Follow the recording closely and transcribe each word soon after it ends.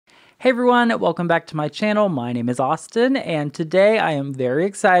Hey everyone, welcome back to my channel. My name is Austin, and today I am very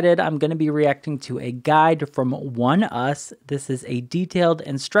excited. I'm going to be reacting to a guide from Oneus. This is a detailed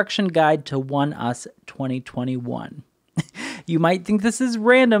instruction guide to Oneus 2021. You might think this is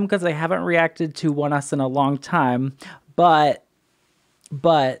random because I haven't reacted to Oneus in a long time, but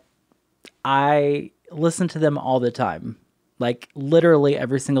I listen to them all the time, like literally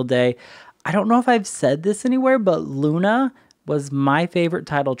every single day. I don't know if I've said this anywhere, but Luna was my favorite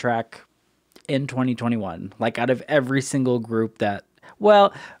title track in 2021. Like out of every single group that,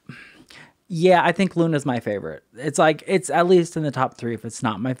 well, yeah, I think Luna's my favorite. It's like, it's at least in the top 3 if it's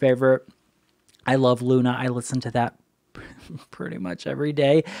not my favorite. I love Luna. I listen to that pretty much every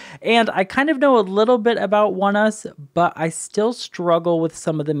day. And I kind of know a little bit about Oneus, but I still struggle with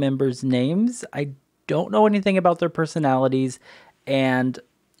some of the members' names. I don't know anything about their personalities, and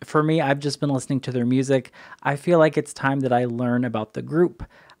for me, I've just been listening to their music. I feel like it's time that I learn about the group.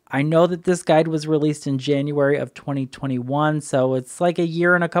 I know that this guide was released in January of 2021, so it's like a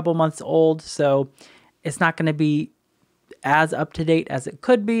year and a couple months old, so it's not going to be as up-to-date as it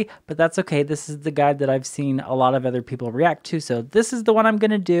could be, but that's okay. This is the guide that I've seen a lot of other people react to, so this is the one I'm going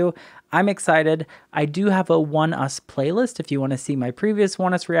to do. I'm excited. I do have a Oneus playlist if you want to see my previous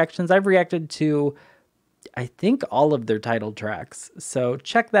Oneus reactions. I've reacted to, I think, all of their title tracks. So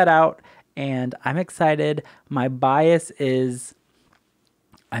check that out, and I'm excited. My bias is,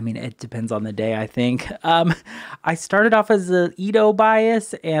 I mean, it depends on the day, I think. I started off as a Ito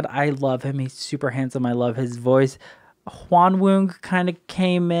bias, and I love him. He's super handsome. I love his voice. Hwanwoong kind of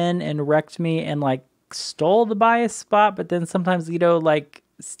came in and wrecked me and like stole the bias spot, but then sometimes Ito like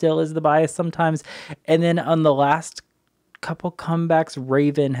still is the bias sometimes. And then on the last couple comebacks,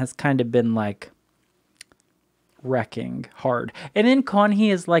 Raven has kind of been like wrecking hard, and then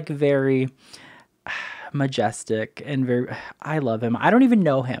Konhee is like very majestic and very, I love him. I don't even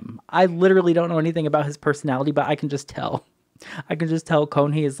know him. I literally don't know anything about his personality, but I can just tell. I can just tell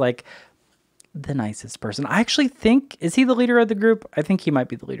Konhee is like the nicest person. I actually think, is he the leader of the group? I think he might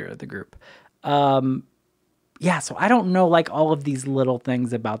be the leader of the group. Yeah, so I don't know like all of these little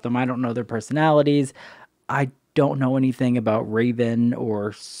things about them. I don't know their personalities. I don't know anything about Raven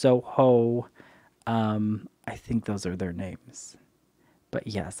or Soho. I think those are their names. But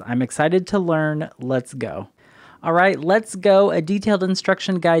yes, I'm excited to learn. Let's go. All right, let's go. A detailed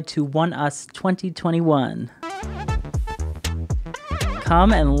instruction guide to Oneus 2021.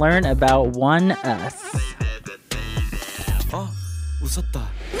 Come and learn about Oneus. Oh, 웃었다.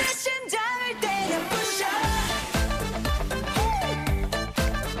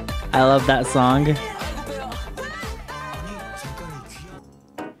 I love that song.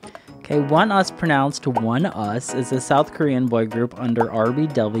 Okay, Oneus, pronounced Oneus, is a South Korean boy group under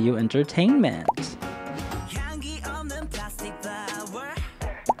RBW Entertainment.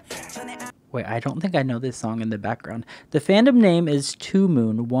 Wait, I don't think I know this song in the background. The fandom name is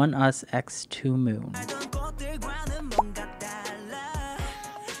 2Moon, Oneus x 2Moon.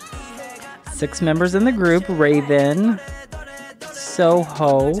 6 members in the group: Raven,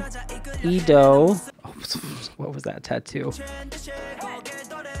 Soho, Ito. Oh, what was that tattoo?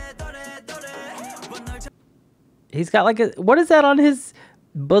 He's got like a, what is that on his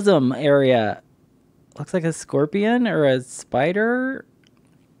bosom area? Looks like a scorpion or a spider.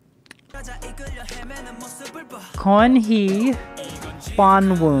 Konhee,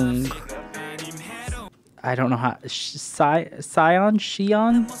 Hwanwoong. I don't know how. Sion?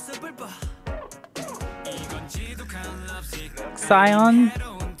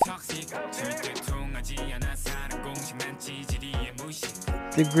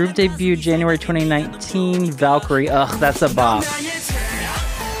 The group debuted January 2019. Valkyrie. Ugh, that's a bop.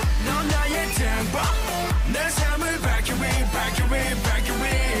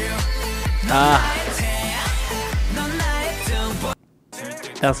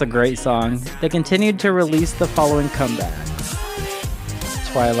 That's a great song. They continued to release the following comebacks: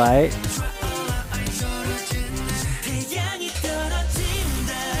 Twilight,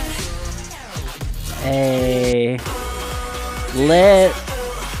 a Lit,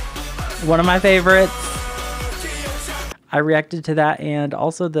 one of my favorites. I reacted to that, and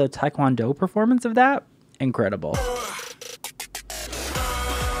also the Taekwondo performance of that, incredible.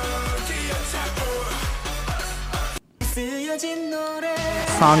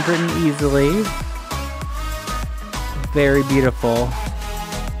 Song written easily, very beautiful.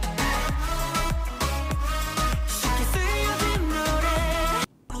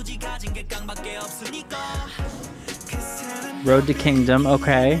 Road to Kingdom,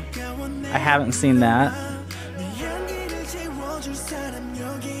 okay. I haven't seen that.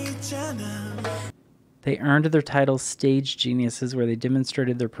 They earned their title Stage Geniuses, where they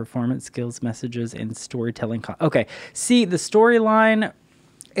demonstrated their performance skills, messages, and storytelling. Okay, see, the storyline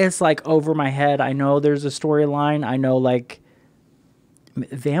is like over my head. I know there's a storyline. I know like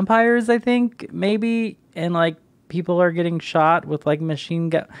vampires, I think, maybe, and like people are getting shot with like machine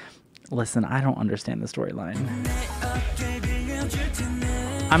gun. Listen, I don't understand the storyline.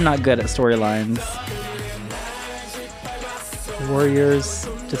 I'm not good at storylines. Warriors,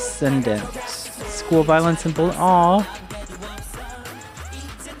 Descendant. School violence and bullying. Aw.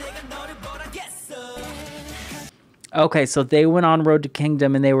 Okay, so they went on Road to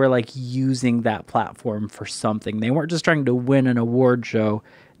Kingdom and they were like using that platform for something. They weren't just trying to win an award show.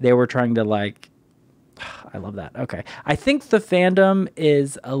 They were trying to like, I love that. Okay. I think the fandom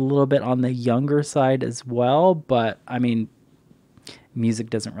is a little bit on the younger side as well, but I mean, music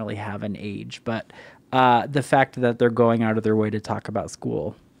doesn't really have an age, but the fact that they're going out of their way to talk about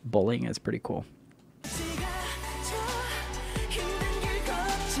school bullying is pretty cool.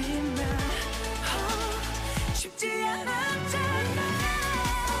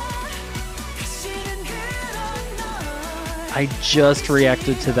 I just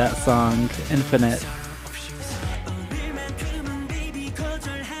reacted to that song, Infinite.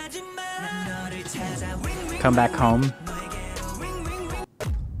 Come Back Home.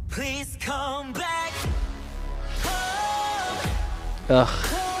 Ugh.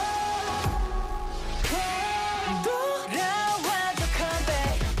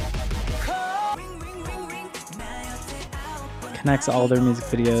 Connects all their music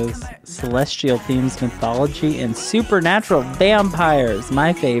videos. Celestial themes, mythology, and supernatural vampires.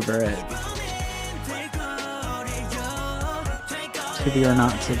 My favorite. To Be or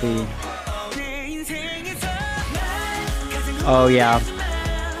Not to Be. Oh yeah.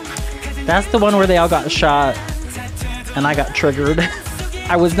 That's the one where they all got shot and I got triggered.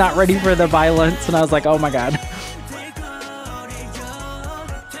 I was not ready for the violence and I was like, oh my god.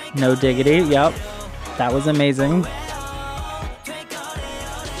 No Diggity. Yep. That was amazing.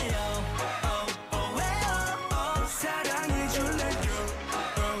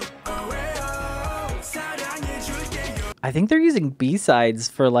 I think they're using B-sides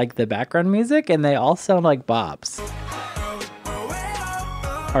for like the background music and they all sound like bops.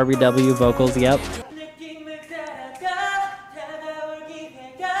 RBW vocals, yep.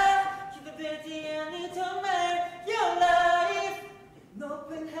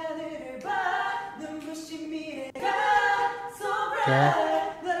 Yeah.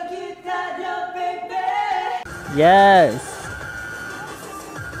 Yes.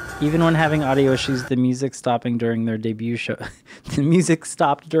 Even when having audio issues, the music stopping during their debut show. The music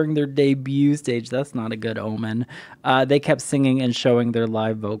stopped during their debut stage. That's not a good omen. They kept singing and showing their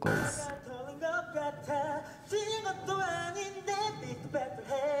live vocals.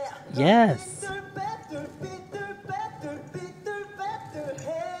 Yes.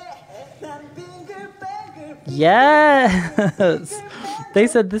 Yes. They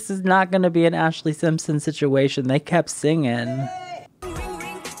said this is not going to be an Ashley Simpson situation. They kept singing.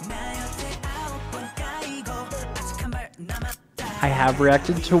 I have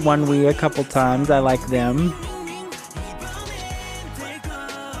reacted to One We a couple times. I like them.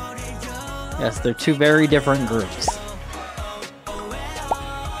 Yes, they're two very different groups.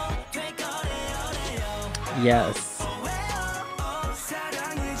 Yes.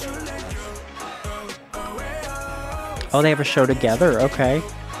 Oh, they have a show together. Okay.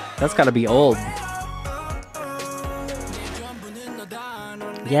 That's got to be old.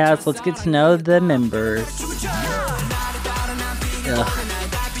 Yes, let's get to know the members. Ugh.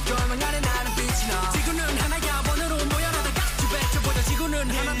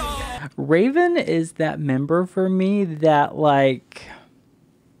 Raven is that member for me that, like,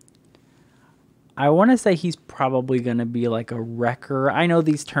 I want to say he's probably going to be like a wrecker. I know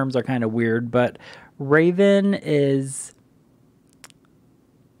these terms are kind of weird, but Raven is,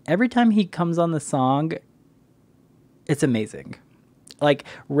 every time he comes on the song, it's amazing. Like,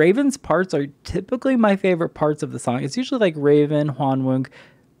 Raven's parts are typically my favorite parts of the song. It's usually like Raven, Hwanwoong.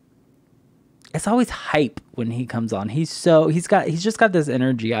 It's always hype when he comes on. He's just got this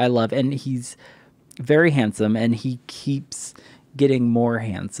energy I love, and he's very handsome, and he keeps getting more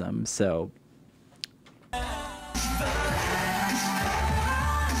handsome. So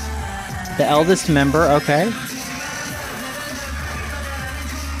the eldest member, okay.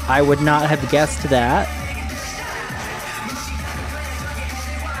 I would not have guessed that.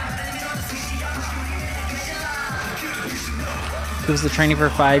 He was the trainee for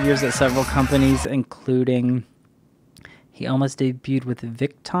 5 years at several companies, including, he almost debuted with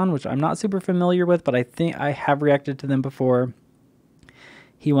Victon, which I'm not super familiar with, but I think I have reacted to them before.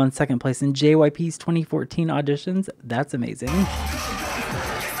 He won second place in JYP's 2014 auditions. That's amazing.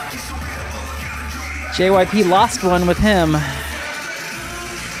 JYP lost one with him.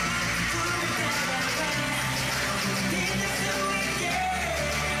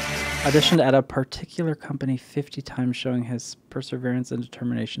 Auditioned at a particular company 50 times, showing his perseverance and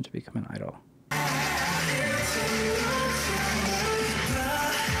determination to become an idol.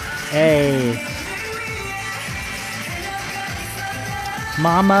 Hey.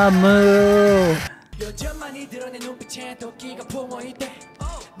 Mama Moo.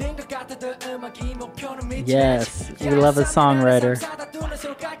 Yes, we love a songwriter.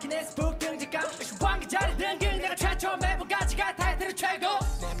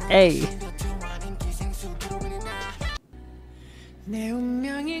 Hey.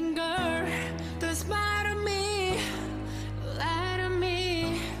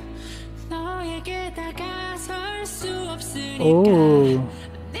 Oh.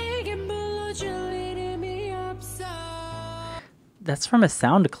 That's from a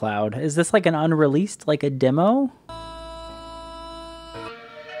SoundCloud. Is this like an unreleased, like a demo?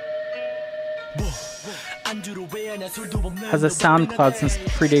 Has a SoundCloud since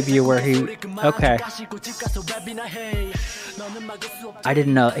pre-debut where he... Okay. I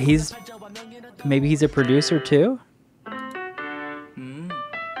didn't know. Maybe he's a producer too?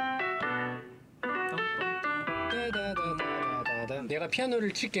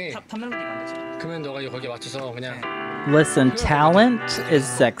 Listen, talent is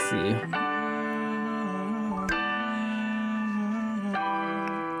sexy.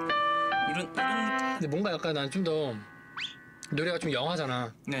 근데 뭔가 약간 난 좀 더 노래가 좀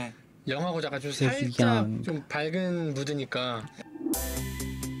영화잖아. 네. 영화고 약간 좀 살짝 좀 밝은 무드니까.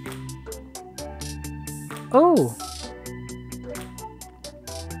 Oh.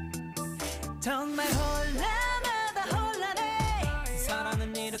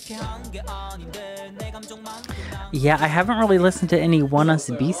 Yeah, I haven't really listened to any Oneus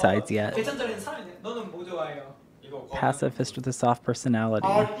B-sides yet. Pacifist with a soft personality.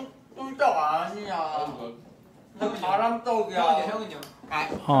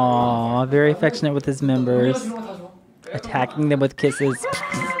 Aww, very affectionate with his members. Attacking them with kisses.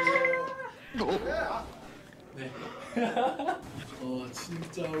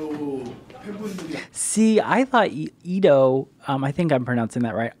 See, I thought Ito, I think I'm pronouncing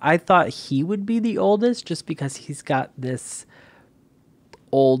that right. I thought he would be the oldest just because he's got this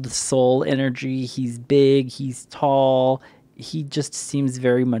old soul energy. He's big, he's tall. He just seems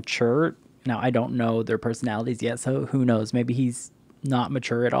very mature. Now, I don't know their personalities yet, so who knows? Maybe he's not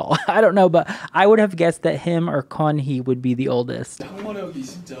mature at all. I don't know, but I would have guessed that him or Kwon-hee would be the oldest.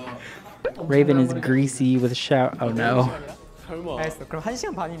 Raven is greasy with a shout. Oh no. 알겠어. 그럼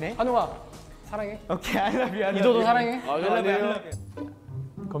 1시간 반이네. 한우아 사랑해. 오케이, I love you. 이도도 사랑해.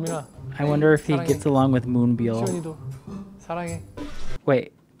 거민아. I wonder if he gets along with Moonbyul. 시온이도 사랑해.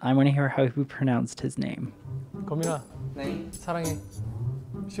 Wait, I want to hear how he pronounced his name. 거민아. 네. 사랑해.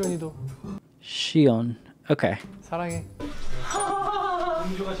 시온이도. Shion. Okay. 사랑해.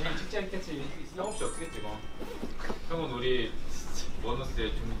 공주가 제일 찍지 않겠지. 영없이 어떻게 찍어? 형은 우리 원어스에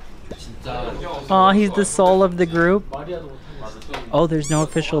좀 진짜. Oh, he's the soul of the group. Oh, there's no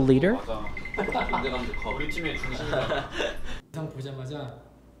official leader? 우리 팀의 중심이야. 영상 보자마자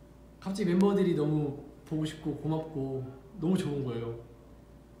갑자기 멤버들이 너무 보고 싶고 고맙고 너무 좋은 거예요.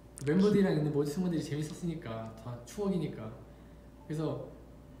 멤버들이랑 있는 모든 순간들이 재밌었으니까 다 추억이니까. 그래서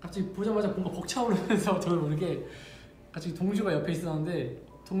갑자기 보자마자 뭔가 벅차오르면서 저를 모르게 갑자기 동주가 옆에 있었는데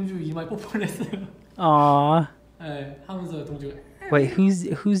동주 이마에 뽀뽀를 했어요. Aww. 네, 하면서 동주가 Wait,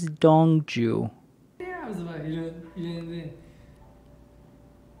 who's Dongju? 하면서 막 이랬는데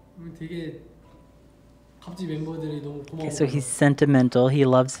되게 갑자기 멤버들이 너무 고마워. Okay, so he's sentimental. He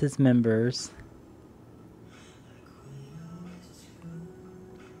loves his members.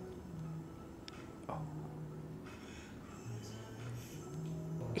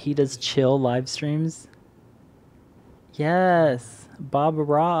 He does chill live streams. Yes, Bob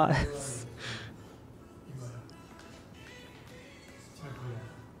Ross.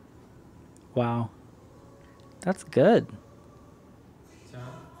 Wow, that's good.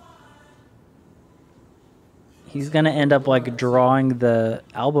 He's gonna end up like drawing the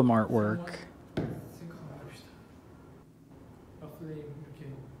album artwork.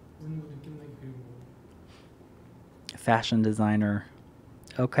 Fashion designer.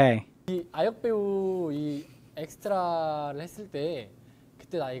 Okay. 이 아역 배우 이 엑스트라를 했을 때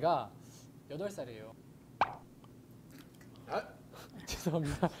그때 나이가 8살이에요. 아?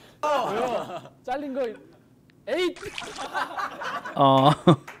 죄송합니다. 왜요? 잘린 거 8. Oh.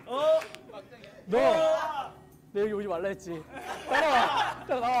 너 내 여기 오지 말라 했지. 따라와.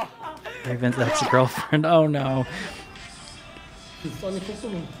 따라와. Raven's ex-girlfriend. Oh no. 써니 코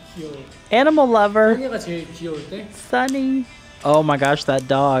쏘면 귀여워. Animal lover. 써니가 제일 귀여울 때 Sunny. Oh my gosh, that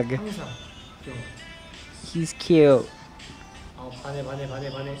dog. 항상 귀여워. He's cute. 반해. 아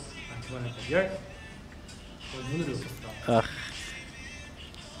그만할까. 열. 눈으로 였었다. Ugh.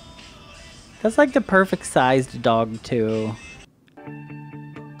 That's like the perfect sized dog too.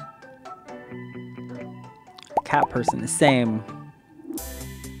 Cat person, the same.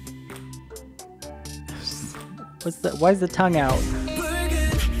 What's the? Why is the tongue out?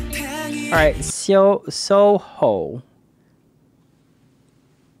 All right, Soho.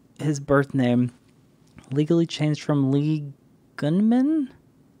 His birth name legally changed from Lee Gunman.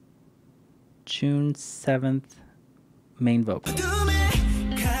 June 7th. Main vocal.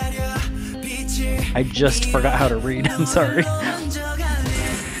 I just forgot how to read. I'm sorry.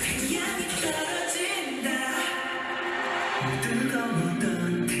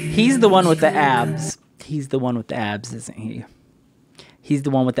 He's the one with the abs. He's the one with the abs, isn't he? He's the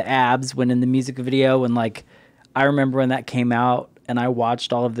one with the abs when in the music video, and like I remember when that came out and I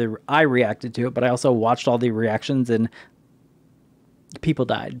watched all of the I reacted to it, but I also watched all the reactions and people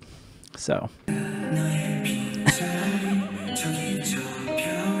died. So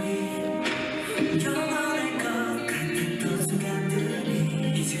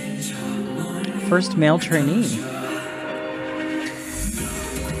first male trainee.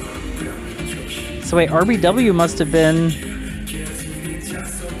 So wait, RBW must have been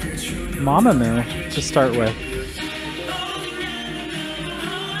Mamamoo to start with.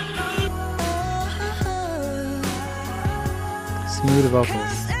 Smooth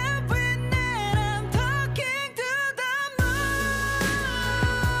vocals.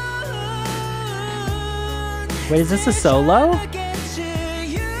 Wait, is this a solo?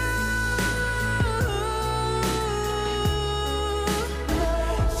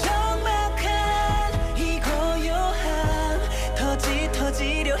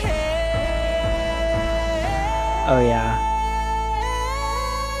 Oh yeah.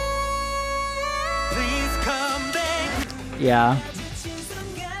 Yeah.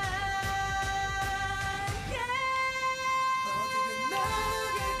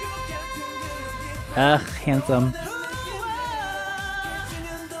 Ugh, handsome.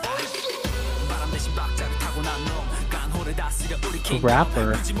 A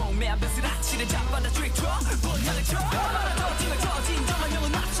rapper.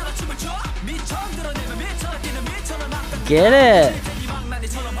 Get it!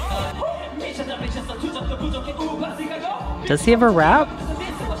 Does he have a rap?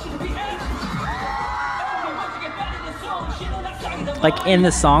 Like in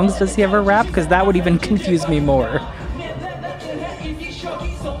the songs, does he have a rap? Because that would even confuse me more.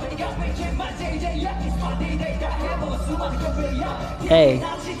 Hey.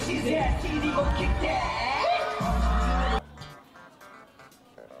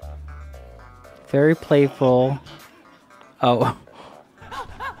 Very playful. Oh.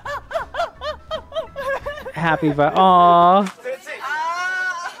 Happy vibe. Aww.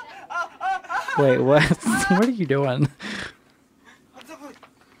 Wait, what? What are you doing?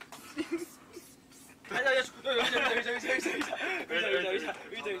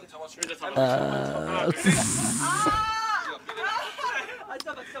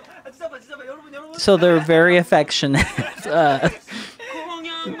 So they're very affectionate.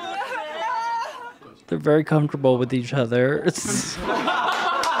 They're very comfortable with each other.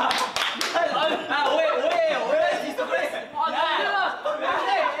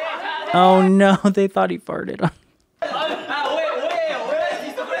 Oh no, they thought he farted.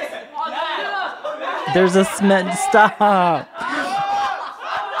 There's a cement. Stop.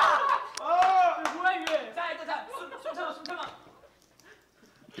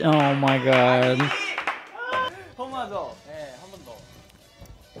 Oh my god.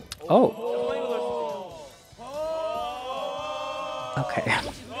 Oh. Okay.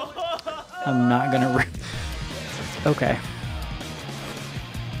 I'm not gonna. Okay.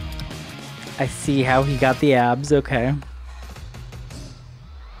 I see how he got the abs. Okay.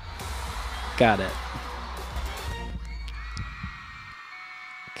 Got it.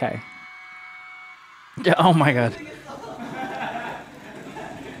 Okay. Oh my god.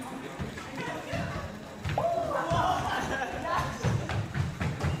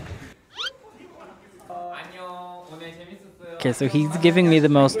 Okay, so he's giving me the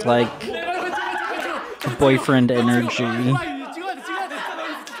most like boyfriend energy.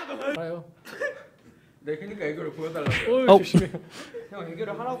 Oh.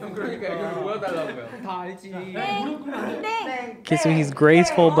 Okay, so he's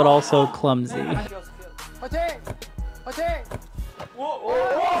graceful but also clumsy. 화이팅! 화이팅!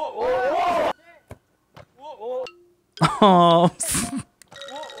 Oh.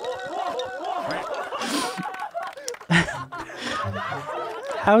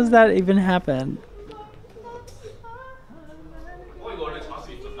 How does that even happen?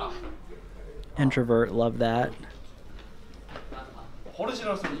 Introvert, love that.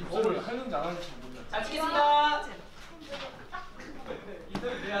 버릇이라서 입술을 하는지 안 하는지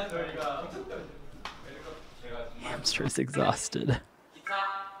Hamster's exhausted.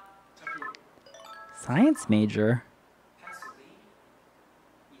 Science major.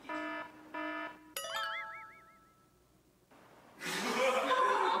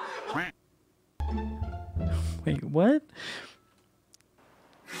 Wait, what?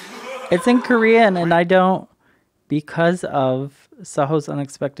 It's in Korean and I don't, because of Saho's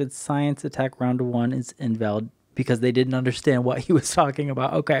unexpected science attack round 1 is invalid because they didn't understand what he was talking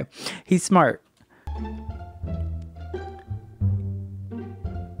about. Okay, he's smart.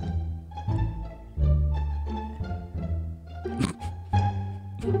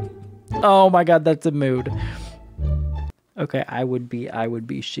 Oh my god, that's a mood. Okay, I would be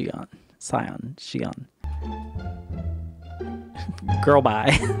Xion. Xion. Girl,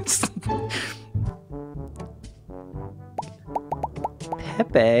 bye.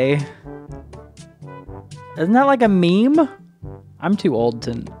 Pepe. Isn't that like a meme? I'm too old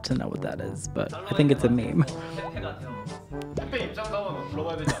to know what that is, but I think it's a meme.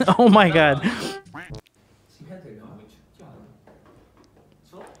 Oh my god.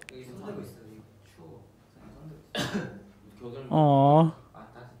 Aww.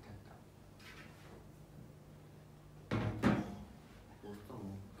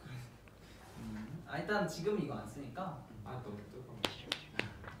 일단 지금 이거 안 쓰니까.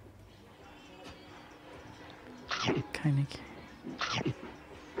 Kind of.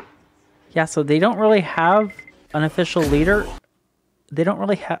 Yeah, so they don't really have an official leader. They don't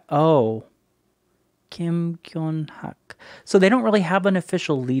really have. Oh, Kim Kyun-hak. So they don't really have an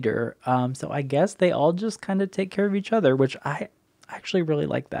official leader. So I guess they all just kind of take care of each other, which I actually really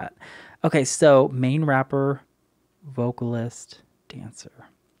like that. Okay, so main rapper, vocalist, dancer.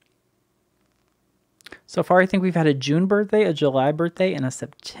 So far, I think we've had a June birthday, a July birthday, and a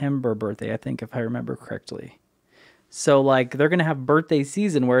September birthday, I think, if I remember correctly. So, like, they're going to have birthday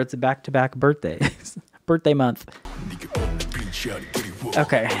season where it's a back-to-back birthdays. Birthday month.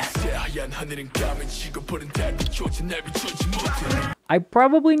 Okay. I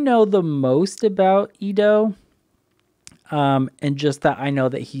probably know the most about Ido. And just that I know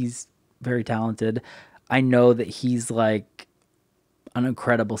that he's very talented. I know that he's, like, an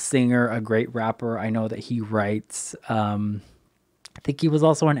incredible singer, a great rapper. I know that he writes. I think he was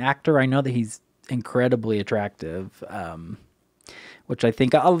also an actor. I know that he's incredibly attractive, which I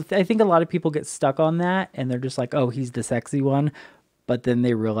think a lot of people get stuck on that, and they're just like, oh, he's the sexy one. But then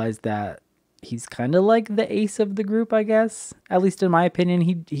they realize that he's kind of like the ace of the group, I guess. At least in my opinion,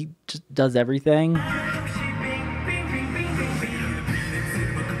 he just does everything.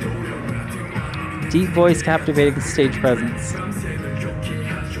 Deep voice, captivating stage presence.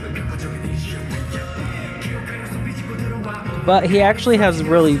 But he actually has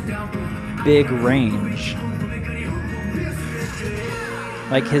really big range.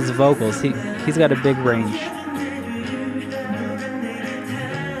 Like his vocals, he's got a big range.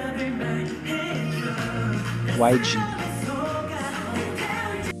 YG.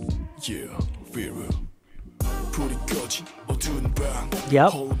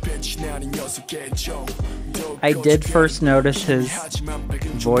 Yep. I did first notice his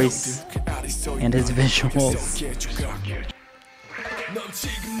voice and his visuals.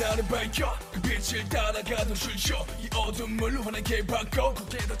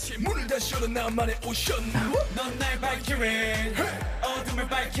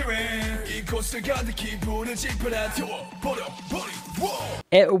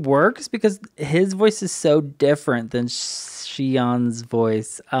 It works because his voice is so different than Xi'an's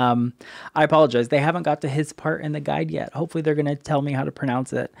voice. I apologize. They haven't got to his part in the guide yet. Hopefully they're going to tell me how to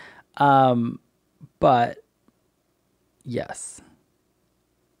pronounce it. But yes.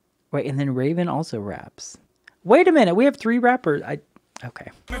 Wait, and then Raven also raps. Wait a minute, we have 3 rappers.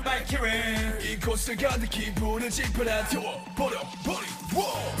 Okay.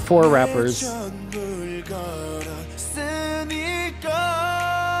 4 rappers.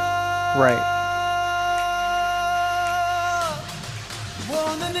 Right.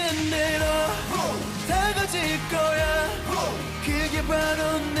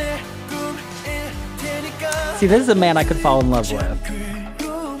 See, this is a man I could fall in love with.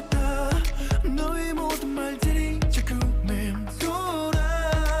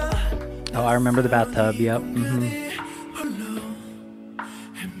 Oh, I remember the bathtub. Yep. Mm-hmm.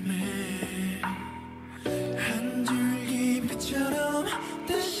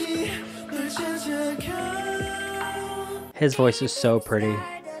 His voice is so pretty.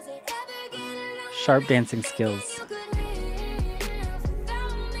 Sharp dancing skills.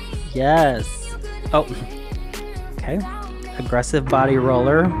 Yes. Oh. Okay. Aggressive body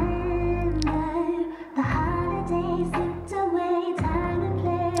roller.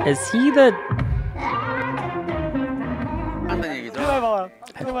 Is he the...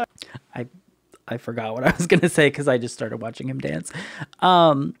 I forgot what I was gonna say because I just started watching him dance.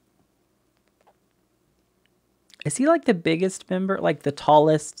 Is he like the biggest member, like the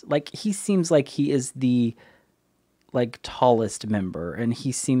tallest? Like he seems like he is the like tallest member, and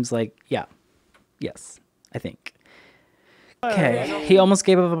he seems like yes, I think. Okay, he almost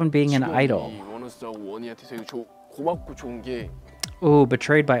gave up on being an idol. Ooh,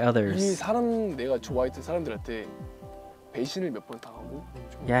 betrayed by others.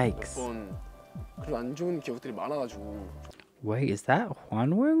 Yikes. Wait, is that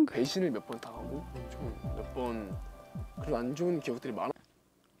Hwanwoong?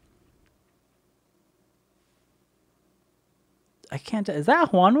 I can't. Is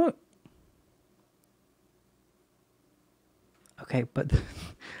that Hwanwoong? Okay, but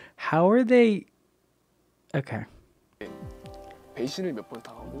how are they? Okay.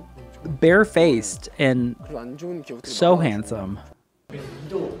 Barefaced and so handsome.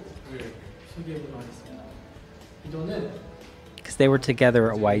 Because they were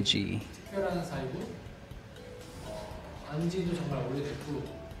together at YG.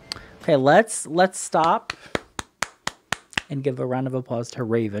 Okay, let's stop and give a round of applause to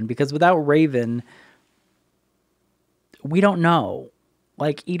Raven, because without Raven, we don't know.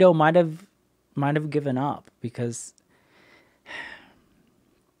 Like Ito might have given up, because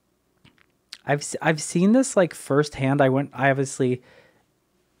I've seen this like firsthand. I obviously,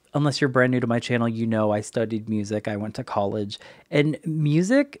 unless you're brand new to my channel, you know I studied music. I went to college, and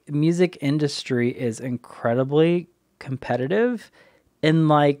music industry is incredibly competitive in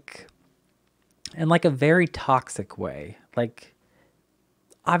like a very toxic way. Like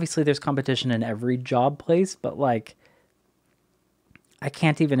obviously there's competition in every job place, but like I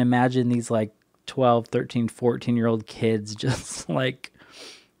can't even imagine these like 12, 13, 14-year-old kids just like,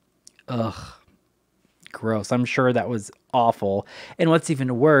 ugh, gross. I'm sure that was awful. And what's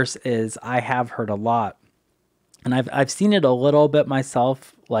even worse is I have heard a lot, and I've seen it a little bit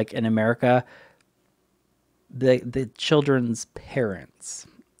myself, like in America, the children's parents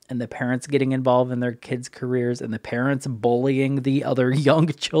and the parents getting involved in their kids' careers and the parents bullying the other young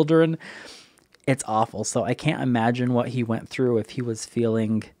children. It's awful. So I can't imagine what he went through if he was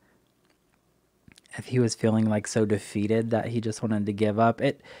feeling like so defeated that he just wanted to give up.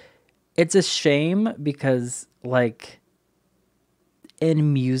 It's a shame, because like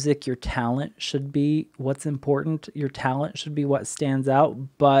in music, your talent should be what's important. Your talent should be what stands out.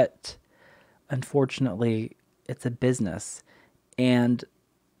 But unfortunately, it's a business. And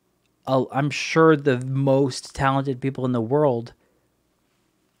I'm sure the most talented people in the world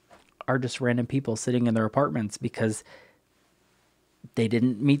are just random people sitting in their apartments because they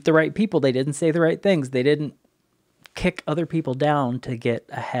didn't meet the right people. They didn't say the right things. They didn't kick other people down to get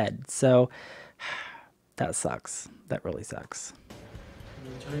ahead. So that sucks. That really sucks.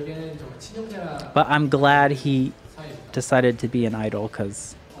 But I'm glad he decided to be an idol,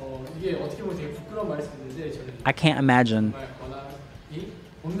 because I can't imagine.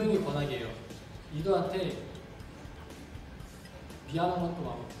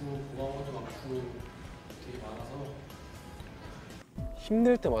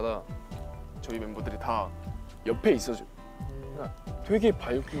 힘들 때마다 저희 멤버들이 다 옆에 있어줘. 되게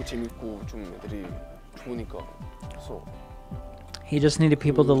밝고 재밌고 좀 애들이 좋으니까. 그래서 He just needed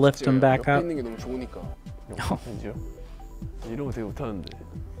people to lift him back 옆에 up. 있는 게 너무 좋으니까. 왠지요? 이런 거 되게 못하는데.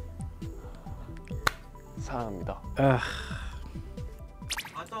 사랑합니다.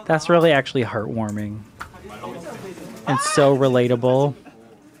 That's really actually heartwarming and so relatable.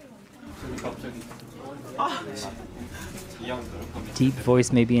 Deep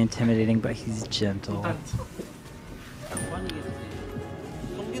voice may be intimidating, but he's gentle.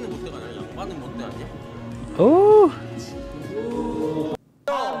 Oh!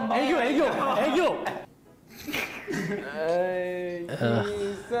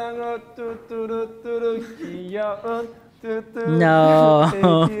 No.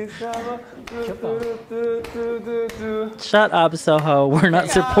 Shut up, Soho. We're not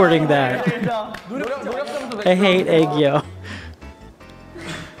supporting that. I hate Aegyo.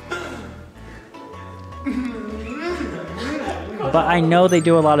 But I know they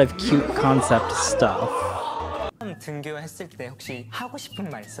do a lot of cute concept stuff. 등교했을 때 혹시 하고 싶은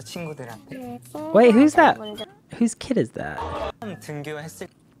말 있어 친구들한테? Wait, who's that? Whose kid is that? 등교했을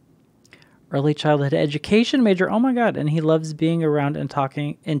Early childhood education major. Oh my god, and he loves being around and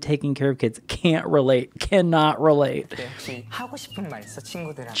talking and taking care of kids. Can't relate. Cannot relate. 때 혹시 하고 싶은 말 있어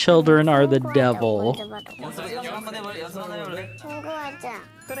친구들한테? Children are the devil. 연습 한번 해볼래? 연습 한번 해볼래? 친구하자.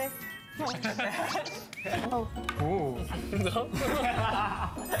 그래.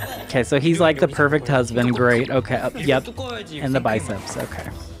 Okay, so he's like the perfect husband. Great. Okay. Yep. And the biceps. Okay.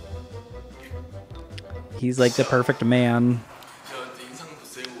 He's like the perfect man. 인상도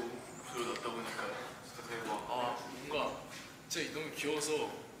세고 그러고 났다 보니까 되게 막 뭔가 진짜 너무 귀여워서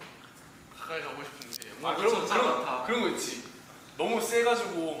가까이 가고 싶은데 그런 거 있지. 너무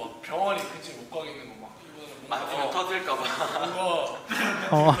세가지고 막 병원이 근처 못 가겠는 거 막 만지면 터질까봐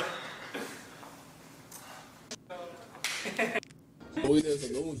뭔가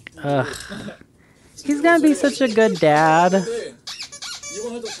Ugh. He's gonna be such a good dad.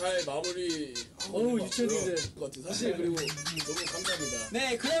 이번에도 잘 마무리 너무 유치원인데 사실 그리고 너무 감사합니다.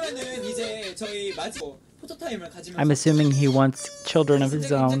 네, 그러면은 이제 저희 마지막 포토 타임을 가지면서 I'm assuming he wants children of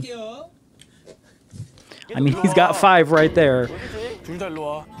his own. I mean, he's got 5 right there. 둘 다 일로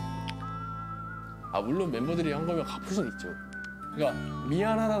와. 아 물론 멤버들이 한 거면 갚을 순 있죠. 그러니까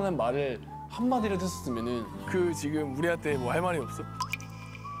미안하다는 말을 한 마디라도 했었으면은 그 지금 우리한테 뭐 할 말이 없어?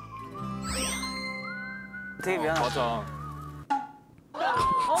 되게 미안하다. 맞아.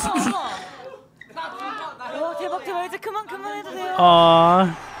 대박 이제 그만 해도 돼요.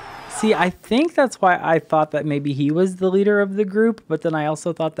 Aww. See, I think that's why I thought that maybe he was the leader of the group, but then I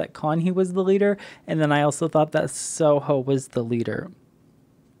also thought that Kanhee was the leader, and then I also thought that Soho was the leader.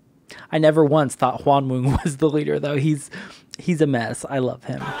 I never once thought Hwanwoong was the leader, though. He's a mess. I love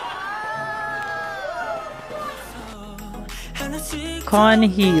him.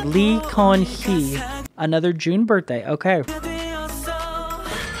 Kanhee, Lee Kanhee. Another June birthday. Okay.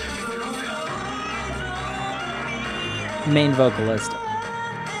 Main vocalist.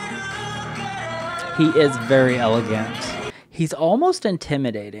 He is very elegant. He's almost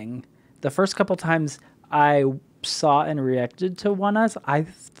intimidating. The first couple times I saw and reacted to Oneus, I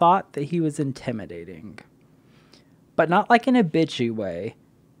thought that he was intimidating. But not like in a bitchy way.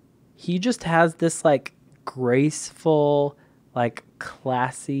 He just has this like graceful, like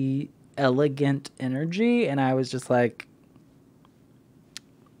classy, elegant energy, and I was just like,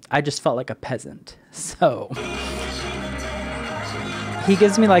 I just felt like a peasant. So he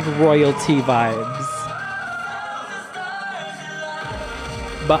gives me like royalty vibes.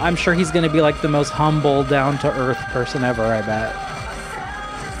 But I'm sure he's gonna be like the most humble, down-to-earth person ever, I bet.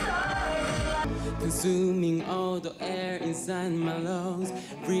 Consuming all the air inside my lungs,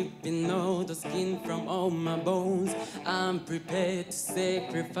 ripping all the skin from all my bones. I'm prepared to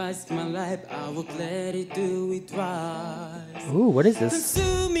sacrifice my life. I will gladly do it twice. Ooh, what is this?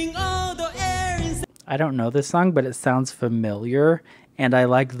 Consuming all the air inside. I don't know this song, but it sounds familiar, and I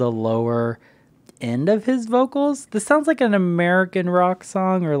like the lower end of his vocals. This sounds like an American rock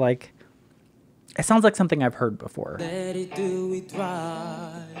song, or like, it sounds like something I've heard before. Let it do it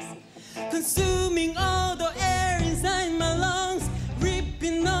twice. Consuming all the air inside my lungs,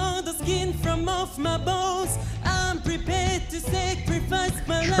 ripping all the skin from off my bones. I'm prepared to sacrifice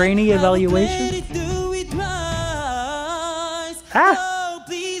my life. Trainee evaluation. Let it do it twice. Ah. Oh,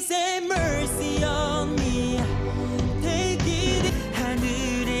 please have mercy on me. Take it.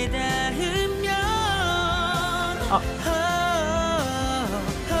 하늘에 닿으면.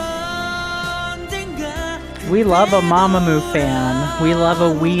 We love a Mamamoo fan. We love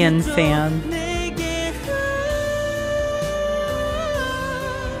a Ween fan.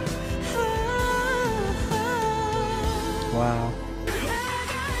 Wow.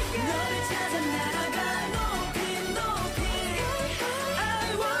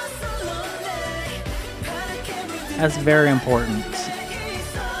 That's very important.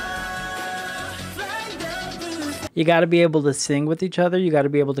 You got to be able to sing with each other. You got to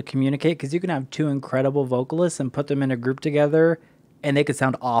be able to communicate, because you can have 2 incredible vocalists and put them in a group together and they could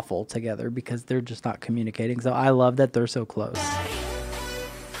sound awful together because they're just not communicating. So I love that they're so close.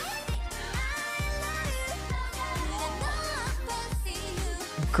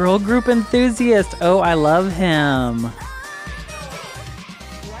 Girl group enthusiast. Oh, I love him.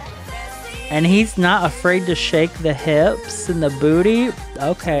 And he's not afraid to shake the hips and the booty.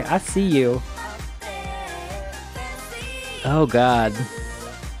 Okay, I see you. Oh, God.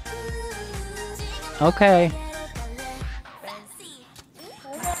 Okay.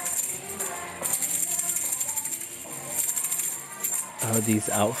 Oh, these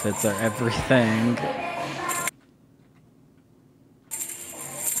outfits are everything.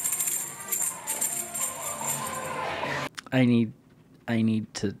 I need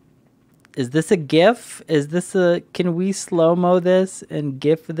to. Is this a GIF? Is this a? Can we slow mo this and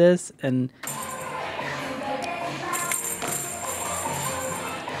GIF this and?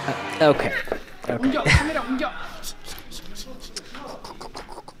 Okay. 옮겨 카메라 옮겨.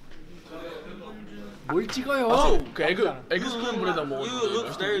 뭘 찍어요? 그 에그 스크램블에다 먹었는데. You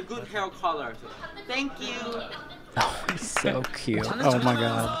look very good hair color. Thank you. Oh, he's so cute. Oh my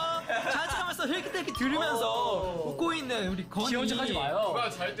god. 자책하면서 이렇게 들으면서 웃고 있는 우리 건이. 귀여운 척하지 마요. 누가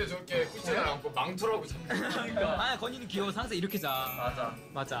잘 때 저렇게 꿀찌를 안고 망토라고 잡는 거니까. 아니 건이는 귀여워서 항상 이렇게 자.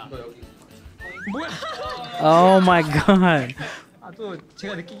 맞아. 너 여기. 뭐야? Oh my god. 아 또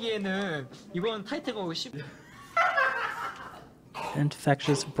제가 느끼기에는 이번 타이틀곡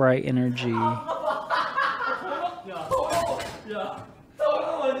Infectious bright energy. 야,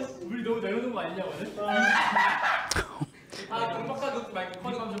 우리 너무 내려놓은 거 아니냐 오늘? 아, 경박사 그 마이크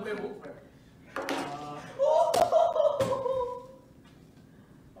컨펌 좀 빼고.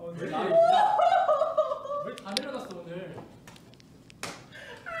 왜다 내려놨어 오늘?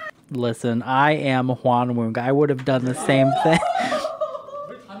 Listen, I am Hwanwoong. I would have done the same thing.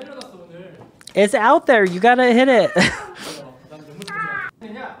 왜다 내려놨어 오늘? It's out there. You gotta hit it.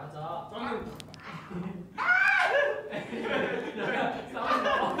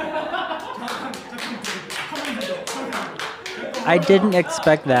 I didn't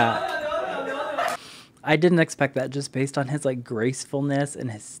expect that. I didn't expect that just based on his like gracefulness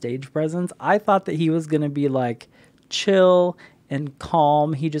and his stage presence. I thought that he was going to be like chill and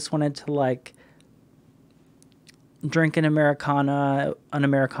calm. He just wanted to like drink an Americano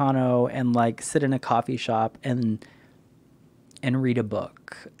and like sit in a coffee shop and read a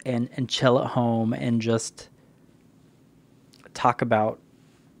book and chill at home and just talk about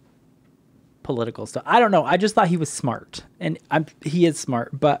political stuff. I don't know. I just thought he was smart, and he is smart,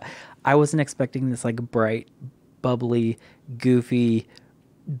 but I wasn't expecting this like bright, bubbly, goofy,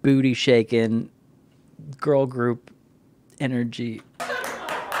 booty shaking girl group energy.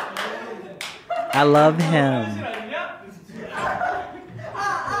 I love him.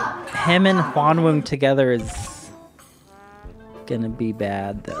 Him and Hwanwoong together is gonna be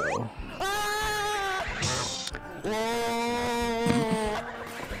bad though.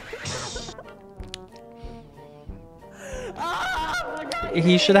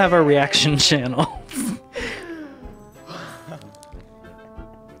 He should have a reaction channel.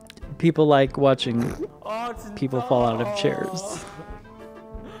 People like watching people fall out of chairs.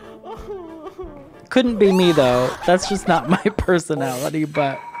 Couldn't be me though. That's just not my personality,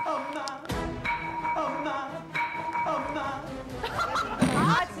 but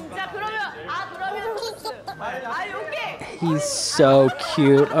he's so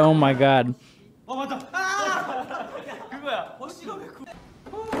cute. Oh my god.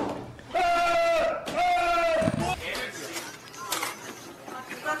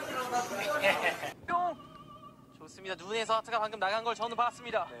 눈에서 하트가 방금 나간 걸 저는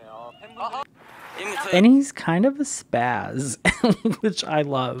봤습니다. And he's kind of a spaz, which I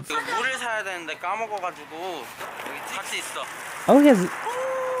love. 물을 사야 되는데 까먹어가지고 여기 같이 있어. Oh, he has.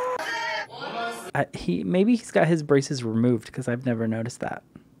 Maybe he's got his braces removed because I've never noticed that.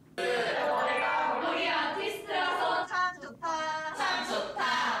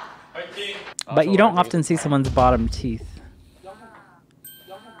 But you don't often see someone's bottom teeth.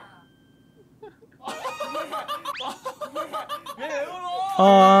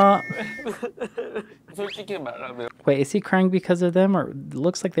 Wait, is he crying because of them, or it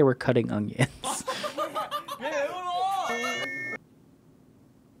looks like they were cutting onions?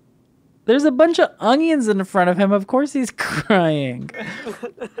 There's a bunch of onions in front of him. Of course he's crying.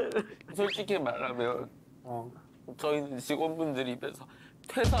 솔직히 말하면 저희는 직원분들 입에서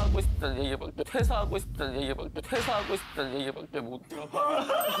퇴사하고 싶다는 얘기밖에 못 들어.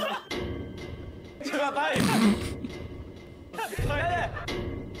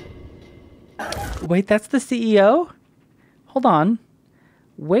 Wait, that's the CEO? Hold on.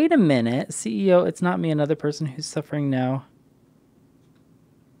 Wait a minute. CEO, it's not me, another person who's suffering now.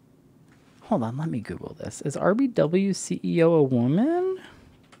 Hold on, let me Google this. Is RBW CEO a woman?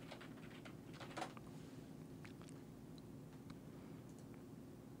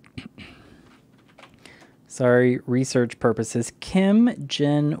 Sorry, research purposes. Kim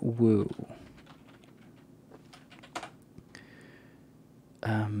Jin-woo.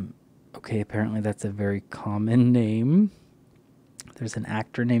 Okay, apparently that's a very common name. There's an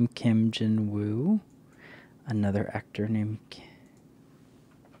actor named Kim Jin-woo. Another actor named Kim.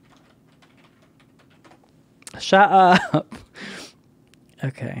 Shut up!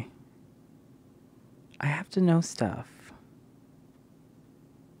 Okay. I have to know stuff.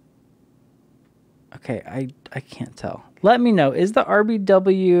 Okay, I can't tell. Let me know. Is the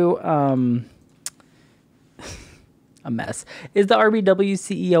RBW a mess? Is the RBW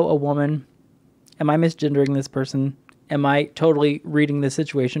CEO a woman? Am I misgendering this person? Am I totally reading the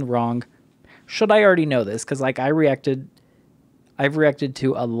situation wrong? Should I already know this? Because like I've reacted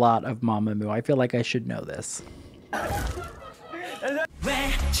to a lot of Mamamoo. I feel like I should know this.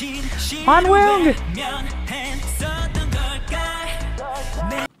 Hanwoo!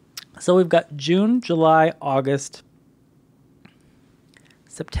 So we've got June, July, August,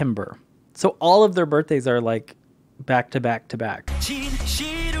 September. So all of their birthdays are like back to back to back.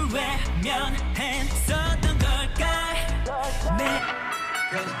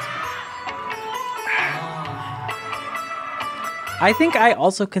 I think I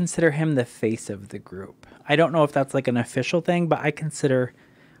also consider him the face of the group. I don't know if that's like an official thing, but I consider,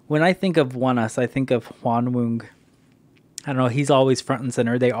 when I think of Oneus, I think of Hanwoo. I don't know, he's always front and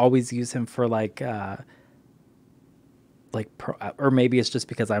center. They always use him for like or maybe it's just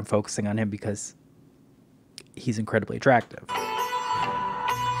because I'm focusing on him because he's incredibly attractive.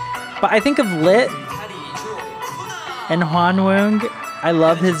 But I think of Lit and Hanwoo. I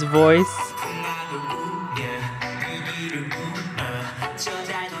love his voice.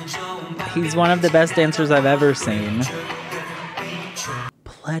 He's one of the best dancers I've ever seen.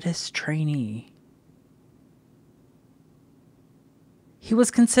 Pledis trainee. He was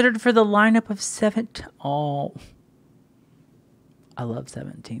considered for the lineup of 17. Oh, I love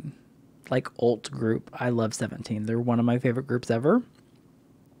 17. Like alt group. I love 17. They're one of my favorite groups ever.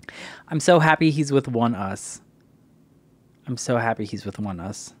 I'm so happy he's with Oneus. I'm so happy he's with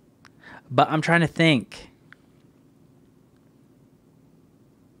Oneus. But I'm trying to think.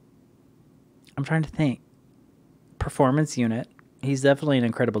 Performance unit. He's definitely an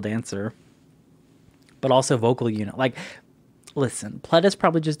incredible dancer. But also vocal unit. Like, listen, Pledis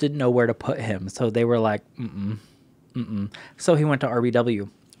probably just didn't know where to put him. So they were like, So he went to RBW.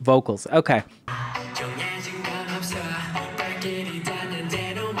 Vocals. Okay.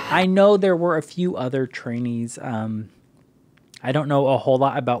 I know there were a few other trainees. I don't know a whole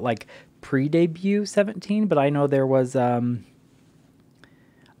lot about like pre-debut 17, but I know there was...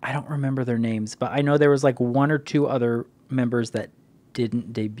 I don't remember their names, but I know there was like one or two other members that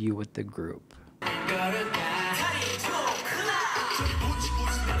didn't debut with the group.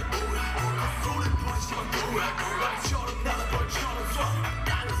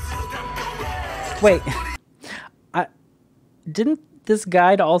 Wait, didn't this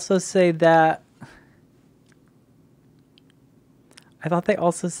guide also say that? I thought they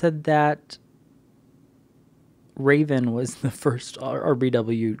also said that Raven was the first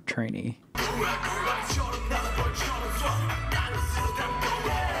RBW trainee.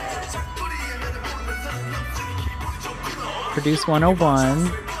 Produce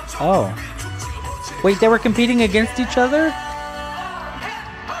 101. Oh. Wait, they were competing against each other?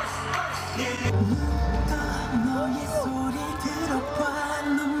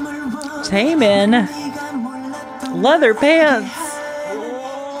 Taemin. Leather pants.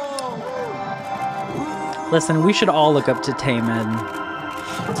 Listen, we should all look up to Taemin.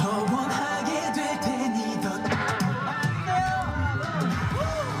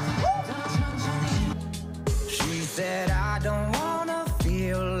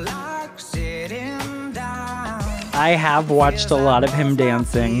 I have watched a lot of him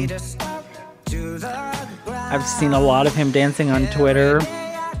dancing. I've seen a lot of him dancing on Twitter.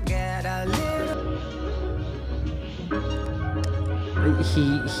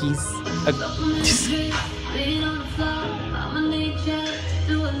 He's a...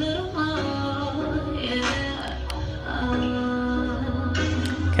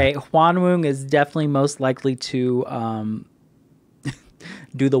 Okay, Hanwoo is definitely most likely to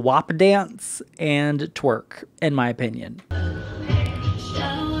do the WAP dance and twerk, in my opinion.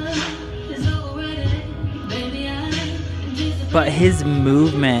 But his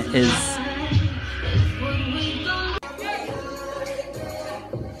movement is...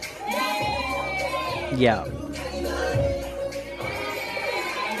 Yeah.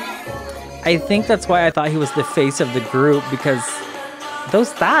 I think that's why I thought he was the face of the group, because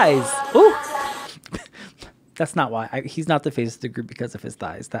those thighs. Ooh. That's not why. He's not the face of the group because of his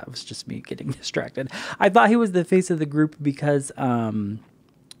thighs. That was just me getting distracted. I thought he was the face of the group because I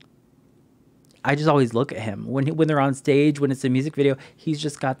just always look at him. When they're on stage, when it's a music video, he's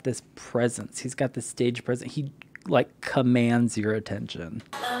just got this presence. He's got this stage presence. He like commands your attention.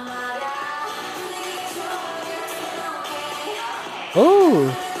 Oh,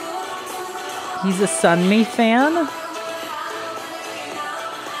 he's a Sunmi fan?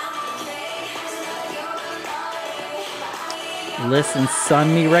 Listen,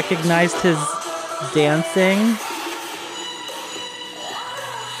 Sunmi recognized his dancing.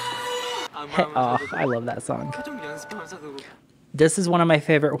 Oh, I love that song. This is one of my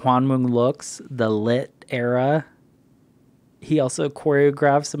favorite Hwanwoong looks, the lit era. He also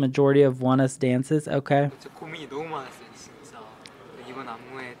choreographs the majority of Oneus dances. Okay. 고민이 너무 많았어요, 진짜. 이번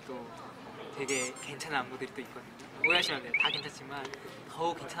안무에 또 되게 괜찮은 안무들이 또 있거든요. 오해하시면 안 돼요. 다 괜찮지만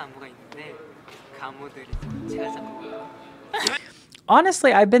더 괜찮은 안무가 있는데 그 안무들이 제가 잡고.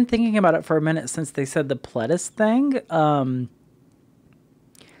 Honestly, I've been thinking about it for a minute since they said the Pledis thing.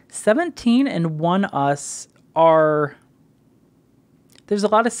 17 and Oneus are... There's a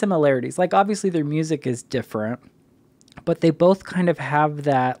lot of similarities. Like, obviously, their music is different. But they both kind of have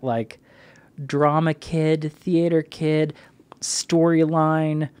that, like, drama kid, theater kid,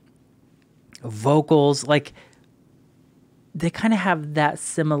 storyline, vocals. Like, they kind of have that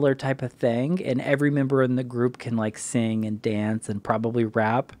similar type of thing. And every member in the group can, like, sing and dance and probably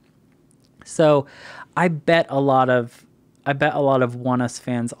rap. So I bet a lot of Oneus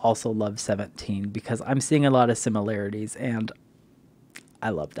fans also love 17 because I'm seeing a lot of similarities and I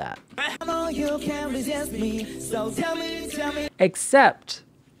love that. Except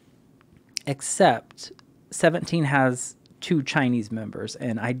 17 has 2 Chinese members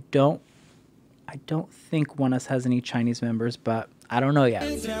and I don't think Oneus has any Chinese members, but I don't know yet.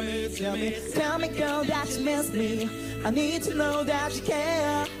 Tell me, girl, that you miss me. I need to know that you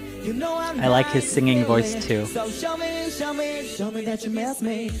care. You know I like his singing voice too. So show me that you miss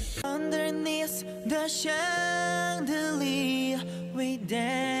me. Underneath the chandelier, we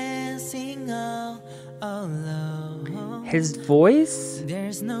dancing all alone. His voice?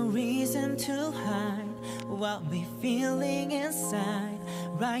 There's no reason to hide what we feeling inside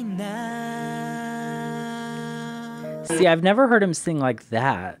right now. See, I've never heard him sing like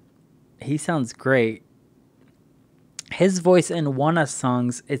that. He sounds great. His voice in Oneus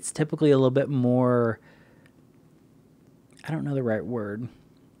songs, it's typically a little bit more, I don't know the right word.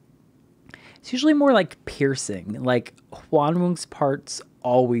 It's usually more like piercing. Like Hwanwoong's parts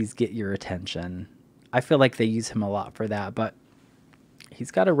always get your attention. I feel like they use him a lot for that, but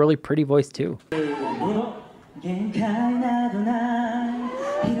he's got a really pretty voice too.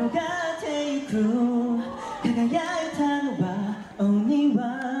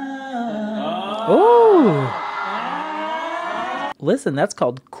 Oh! Listen, that's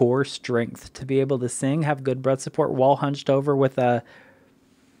called core strength. To be able to sing, have good breath support while hunched over with a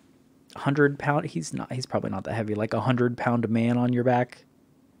 100-pound... He's probably not that heavy. Like a 100-pound man on your back.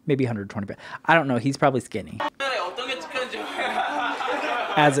 Maybe 120 pounds. I don't know. He's probably skinny.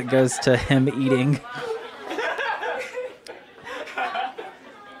 As it goes to him eating.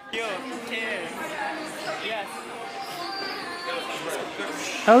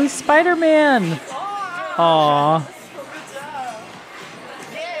 Oh, he's Spider-Man! Aww.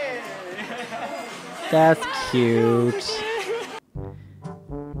 That's cute.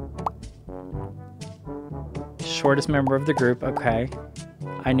 Shortest member of the group. Okay.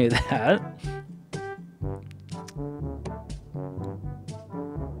 I knew that.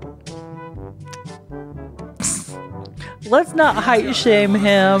 Let's not height shame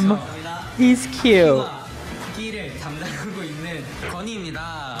him. He's cute.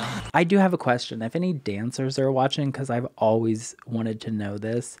 I do have a question. If any dancers are watching, because I've always wanted to know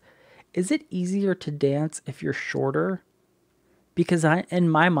this, is it easier to dance if you're shorter? Because in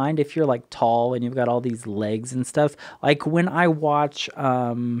my mind, if you're like tall and you've got all these legs and stuff, like when I watch,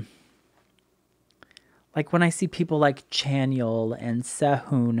 like when I see people like Chanyeol and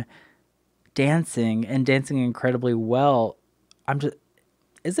Sehun dancing incredibly well,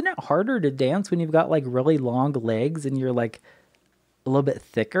 isn't it harder to dance when you've got like really long legs and you're like a little bit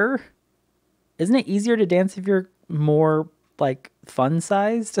thicker? Isn't it easier to dance if you're more like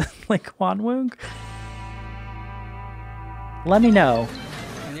fun-sized like Hwanwoong? Let me know.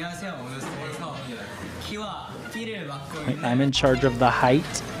 I'm in charge of the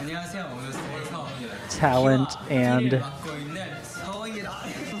height, talent, and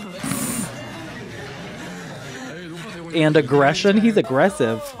aggression. He's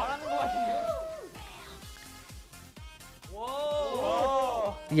aggressive.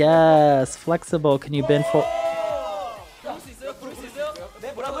 Yes, flexible. Can you bend for...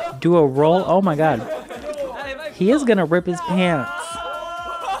 Do a roll? Oh my god. He is gonna rip his pants.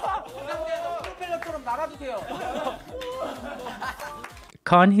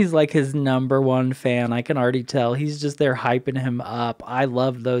 Connie's like his #1 fan. I can already tell. He's just there hyping him up. I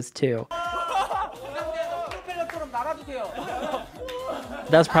love those two.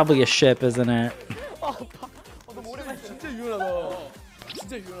 That's probably a ship, isn't it?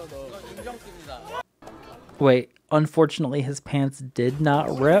 Wait, unfortunately his pants did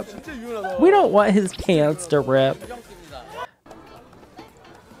not rip. We don't want his pants to rip.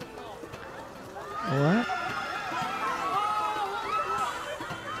 What?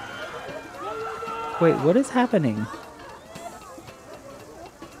 Wait, what is happening?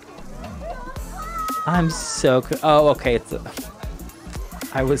 I'm so oh, okay, it's a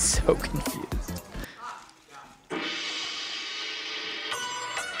I was so confused.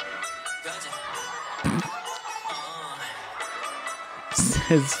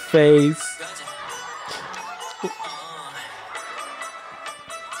 His face.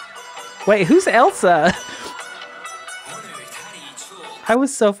 Wait, who's Elsa? I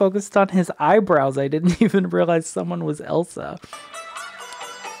was so focused on his eyebrows, I didn't even realize someone was Elsa.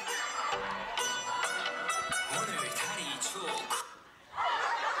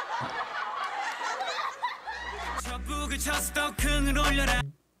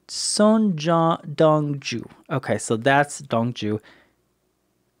 Dongju. Okay, so that's Dongju.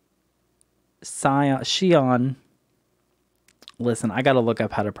 Xion. Listen, I gotta look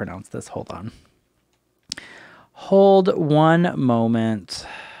up how to pronounce this. Hold on. Hold one moment.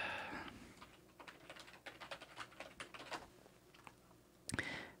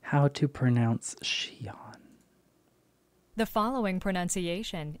 How to pronounce Xion. The following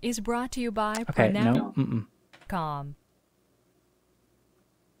pronunciation is brought to you by Okay, no. Pronoun.com.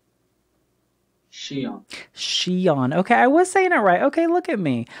 Xion. Xion. Okay, I was saying it right. Okay, look at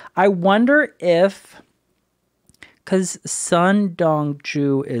me. I wonder if, because Sun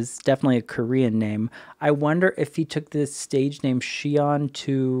Dongju is definitely a Korean name, I wonder if he took this stage name Xion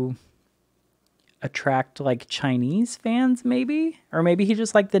to attract like Chinese fans, maybe? Or maybe he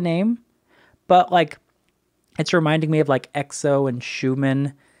just liked the name. But like, it's reminding me of like EXO and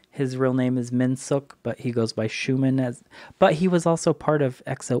Schumann. His real name is Minsuk, but he goes by Schumann as. But he was also part of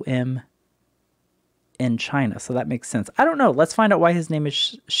EXO-M in China, so that makes sense. I don't know. Let's find out why his name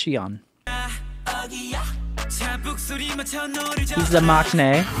is Xion. He's the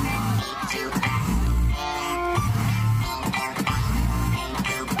maknae.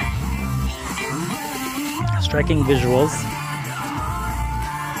 Striking visuals.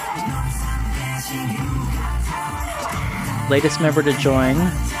 Latest member to join.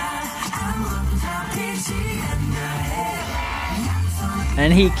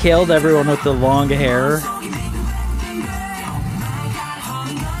 And he killed everyone with the long hair.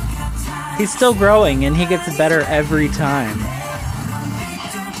 He's still growing and he gets better every time.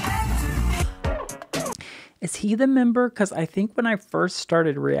 Is he the member? Because I think when I first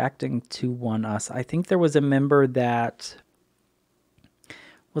started reacting to Oneus, I think there was a member that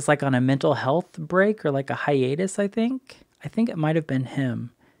was like on a mental health break or like a hiatus, I think. I think it might have been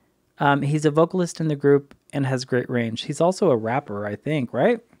him. He's a vocalist in the group and has great range. He's also a rapper, I think,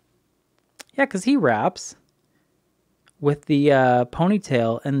 right? Yeah, because he raps with the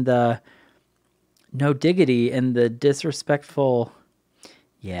ponytail and the no diggity and the disrespectful.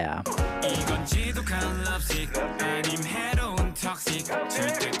 Yeah.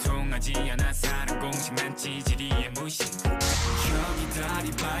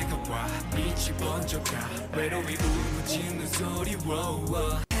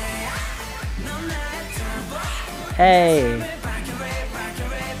 Hey.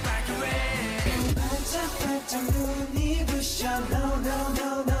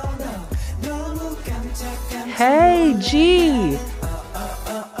 Hey, G.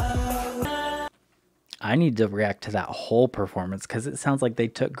 I need to react to that whole performance because it sounds like they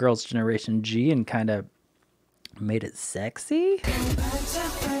took Girls' Generation G and kind of made it sexy.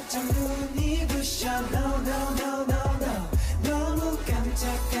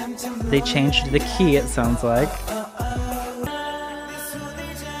 They changed the key, it sounds like.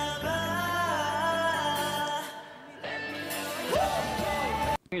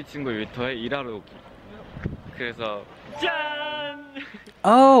 친구 일터에 일하러 오기. 그래서 짠!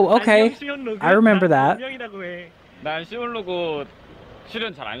 Oh, okay. I remember that. 난 시온로그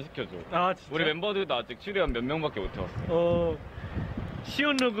출연 잘 안 시켜줘. 아, 진짜? 우리 멤버들도 아직 출연 몇 명밖에 못 해왔어.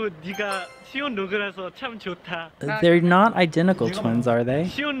 시온로그 네가 시온로그라서 참 좋다. They're not identical twins, are they?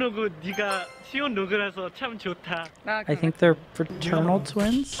 시온로그 네가 시온로그라서 참 좋다. I think they're fraternal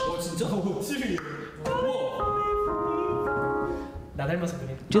twins.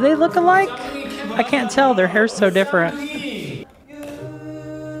 Do they look alike? I can't tell. Their hair's so different.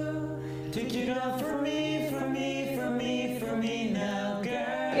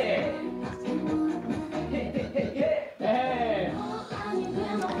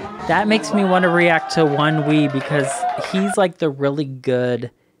 That makes me want to react to Oneus because he's like the really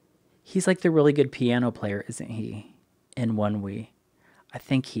good piano player, isn't he? In Oneus. I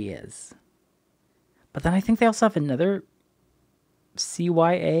think he is. But then I think they also have another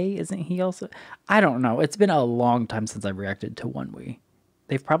CYA. Isn't he also? I don't know. It's been a long time since I've reacted to Oneus.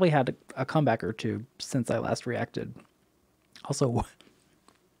 They've probably had a comeback or two since I last reacted. Also,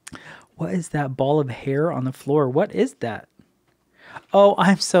 what is that ball of hair on the floor? What is that? Oh,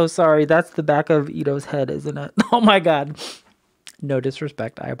 I'm so sorry. That's the back of Ito's head, isn't it? Oh my god. No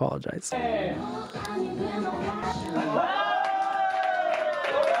disrespect. I apologize.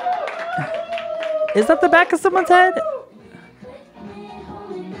 Is that the back of someone's head?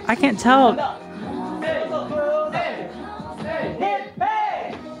 I can't tell.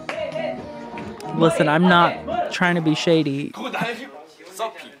 Listen, I'm not trying to be shady.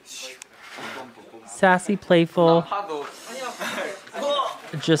 Sassy, playful.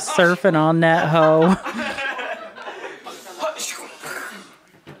 Just surfing on that hoe.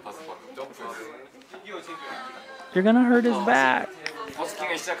 You're gonna hurt his back.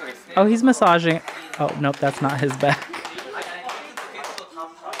 Oh, he's massaging. Oh, nope, that's not his back.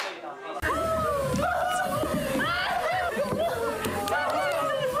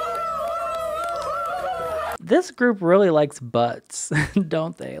 This group really likes butts,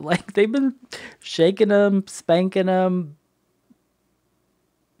 don't they? Like, they've been shaking them, spanking them,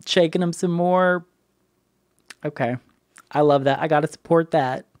 shaking them some more. Okay. I love that. I gotta support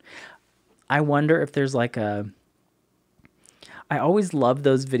that. I wonder if there's like a... I always love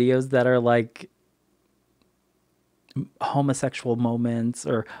those videos that are like homosexual moments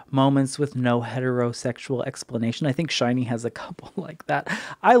or moments with no heterosexual explanation. I think Shiny has a couple like that.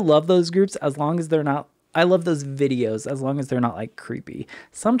 I love those groups as long as they're not... I love those videos as long as they're not like creepy.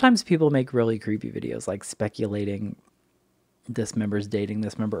 Sometimes people make really creepy videos like speculating this member's dating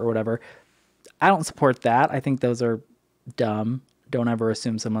this member or whatever. I don't support that. I think those are dumb. Don't ever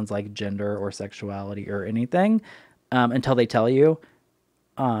assume someone's like gender or sexuality or anything until they tell you.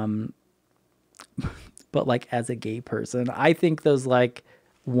 But like as a gay person, I think those like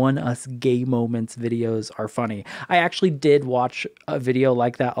Oneus gay moments videos are funny. I actually did watch a video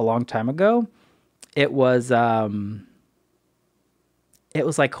like that a long time ago. It was like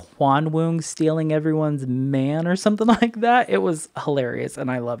Hwanwoong stealing everyone's man or something like that. It was hilarious and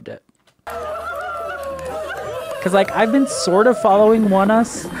I loved it. Cause like I've been sort of following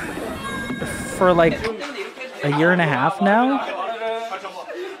Oneus for like a year and a half now.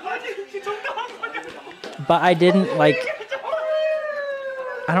 But I didn't like,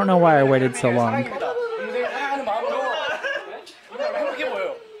 I don't know why I waited so long.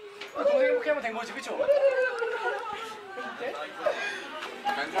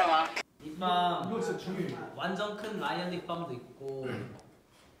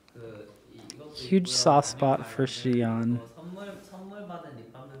 Huge soft spot for Xion.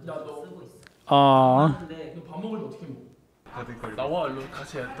 Aww.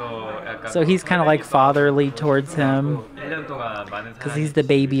 So he's kind of like fatherly towards him because he's the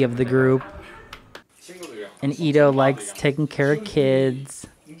baby of the group. And Ito likes taking care of kids.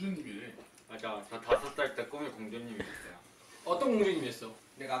 어떤 공주님이었어?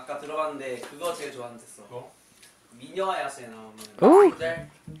 내가 아까 들어봤는데 그거 제일 좋아한댔어. 미녀와 야수에 나오는. Ooh.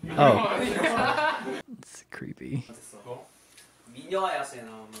 Oh. It's creepy. 미녀와 야수에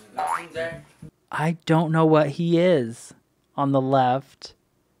나오는 라푼젤. I don't know what he is on the left.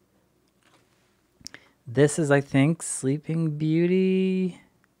 This is, I think, Sleeping Beauty.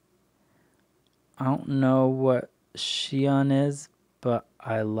 I don't know what Xion is, but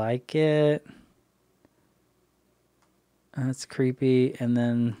I like it. That's creepy. And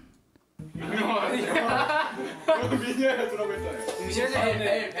then...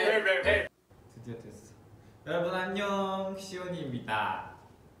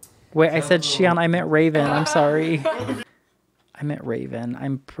 Wait, I said Xion. I meant Raven. I'm sorry. I meant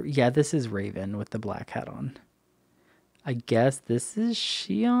Raven. Yeah, this is Raven with the black hat on. I guess this is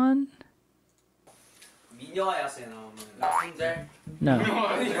Xion? No.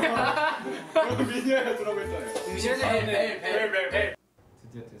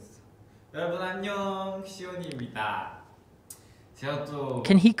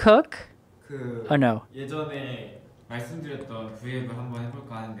 Can he cook? Oh no.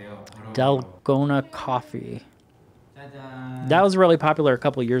 Dalgona coffee. That was really popular a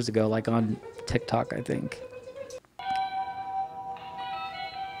couple years ago, like on TikTok, I think.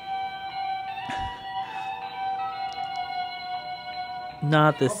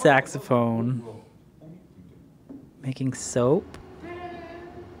 Not the saxophone. Making soap?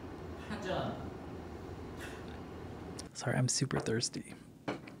 Sorry, I'm super thirsty.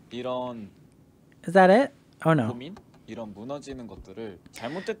 Is that it? Oh no.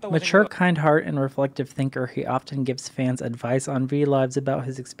 Mature, kind heart, and reflective thinker, he often gives fans advice on V-Lives about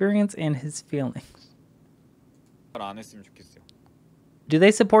his experience and his feelings. 안 했으면 좋겠어요. Do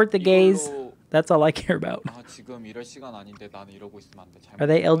they support the gays? That's all I care about. 아 지금 이럴 시간 아닌데 나는 이러고 있으면 안 돼. Are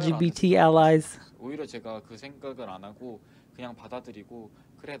they LGBT allies? 오히려 제가 그 생각을 안 하고 그냥 받아들이고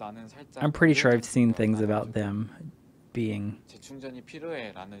그래 나는 살짝 I'm pretty sure I've seen things about them being. 재충전이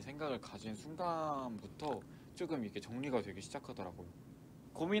필요해라는 생각을 가진 순간부터 조금 이게 정리가 되기 시작하더라고요.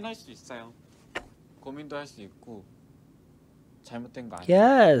 고민할 수 있어요. 고민도 할 수 있고 잘못된 거 아니에요.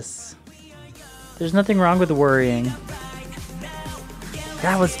 Yes. There's nothing wrong with worrying.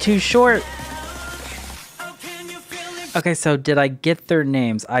 That was too short. Okay, so did I get their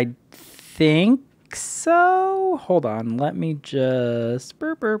names? I think so. Hold on. Let me just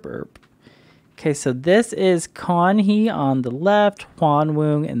burp. Okay, so this is Kon-hee on the left,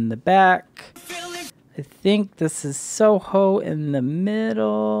 Hwan-woong in the back. I think this is Soho in the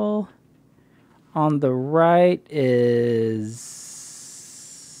middle. On the right is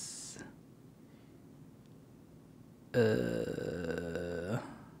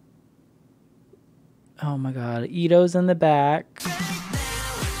oh my god, Ito's in the back.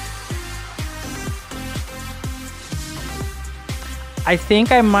 I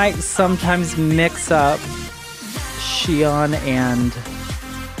think I might sometimes mix up Xion and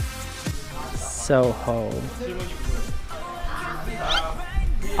Soho.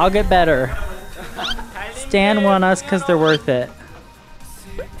 I'll get better. Stan won us because they're worth it.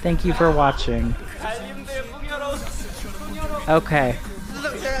 Thank you for watching. Okay.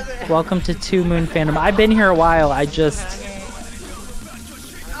 Welcome to Two Moon Fandom. I've been here a while. I just...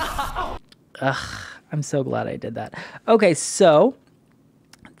 I'm so glad I did that. Okay, so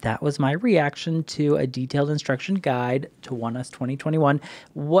that was my reaction to a detailed instruction guide to Oneus 2021.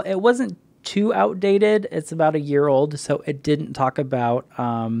 It wasn't too outdated. It's about a year old, so it didn't talk about...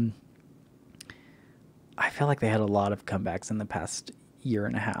 I feel like they had a lot of comebacks in the past year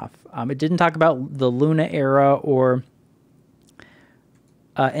and a half. It didn't talk about the Luna era or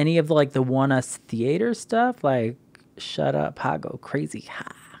any of the Oneus theater stuff, like Shut Up, Ha, Go Crazy, Ha.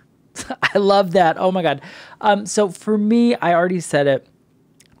 I love that. Oh my god. So for me, I already said it.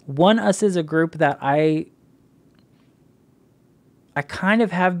 Oneus is a group that I kind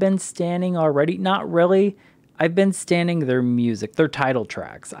of have been standing already. Not really. I've been standing their music, their title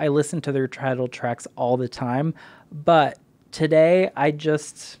tracks. I listen to their title tracks all the time. But today, I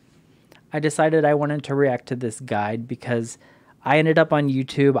decided I wanted to react to this guide because I ended up on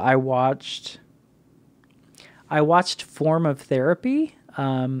YouTube. I watched Form of Therapy.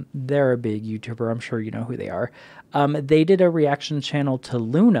 They're a big YouTuber. I'm sure you know who they are. They did a reaction channel to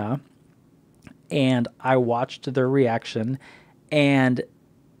Luna, and I watched their reaction, and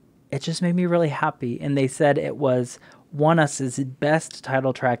it just made me really happy. And they said it was Oneus' best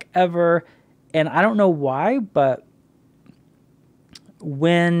title track ever. And I don't know why, but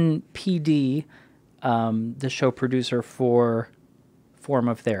when PD, the show producer for Form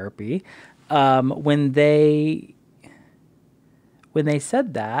of Therapy, when they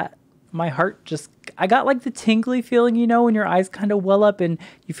said that, my heart just, I got like the tingly feeling, you know, when your eyes kind of well up and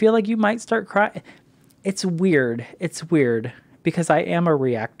you feel like you might start crying. It's weird. It's weird because I am a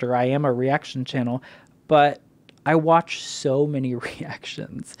reactor. I am a reaction channel, but I watch so many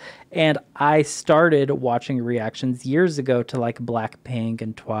reactions, and I started watching reactions years ago to like Blackpink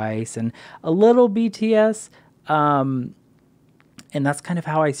and Twice and a little BTS. And that's kind of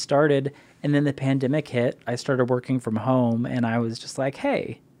how I started. And then the pandemic hit. I started working from home, and I was just like,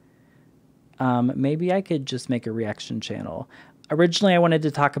 hey, maybe I could just make a reaction channel. Originally, I wanted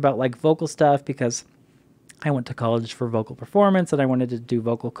to talk about like vocal stuff because I went to college for vocal performance and I wanted to do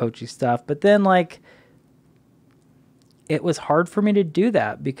vocal coaching stuff. But then like it was hard for me to do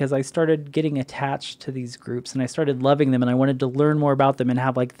that because I started getting attached to these groups and I started loving them and I wanted to learn more about them and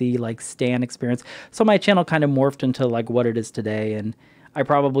have like the stan experience. So my channel kind of morphed into like what it is today, and I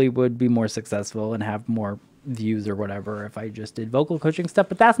probably would be more successful and have more views or whatever if I just did vocal coaching stuff,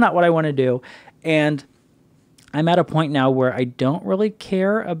 but that's not what I want to do. And I'm at a point now where I don't really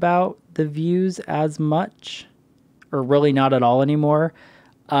care about the views as much, or really not at all anymore.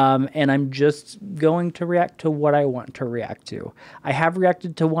 And I'm just going to react to what I want to react to. I have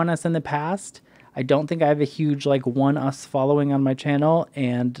reacted to Oneus in the past. I don't think I have a huge like Oneus following on my channel,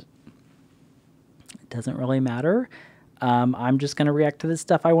 and it doesn't really matter. I'm just going to react to the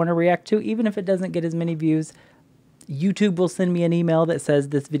stuff I want to react to, even if it doesn't get as many views. YouTube will send me an email that says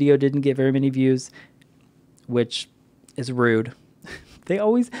this video didn't get very many views, which is rude. They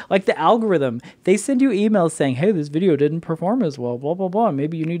always, like the algorithm, they send you emails saying, hey, this video didn't perform as well, blah, blah, blah.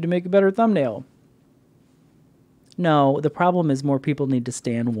 Maybe you need to make a better thumbnail. No, the problem is more people need to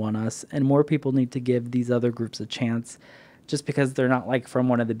stan Oneus, and more people need to give these other groups a chance just because they're not like from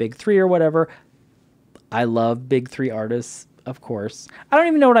one of the big three or whatever. I love big three artists, of course. I don't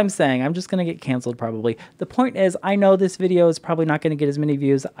even know what I'm saying. I'm just going to get canceled probably. The point is, I know this video is probably not going to get as many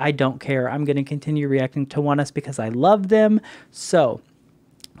views. I don't care. I'm going to continue reacting to Oneus because I love them. So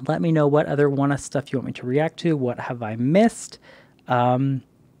let me know what other Oneus stuff you want me to react to. What have I missed? I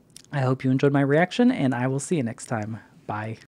hope you enjoyed my reaction, and I will see you next time. Bye.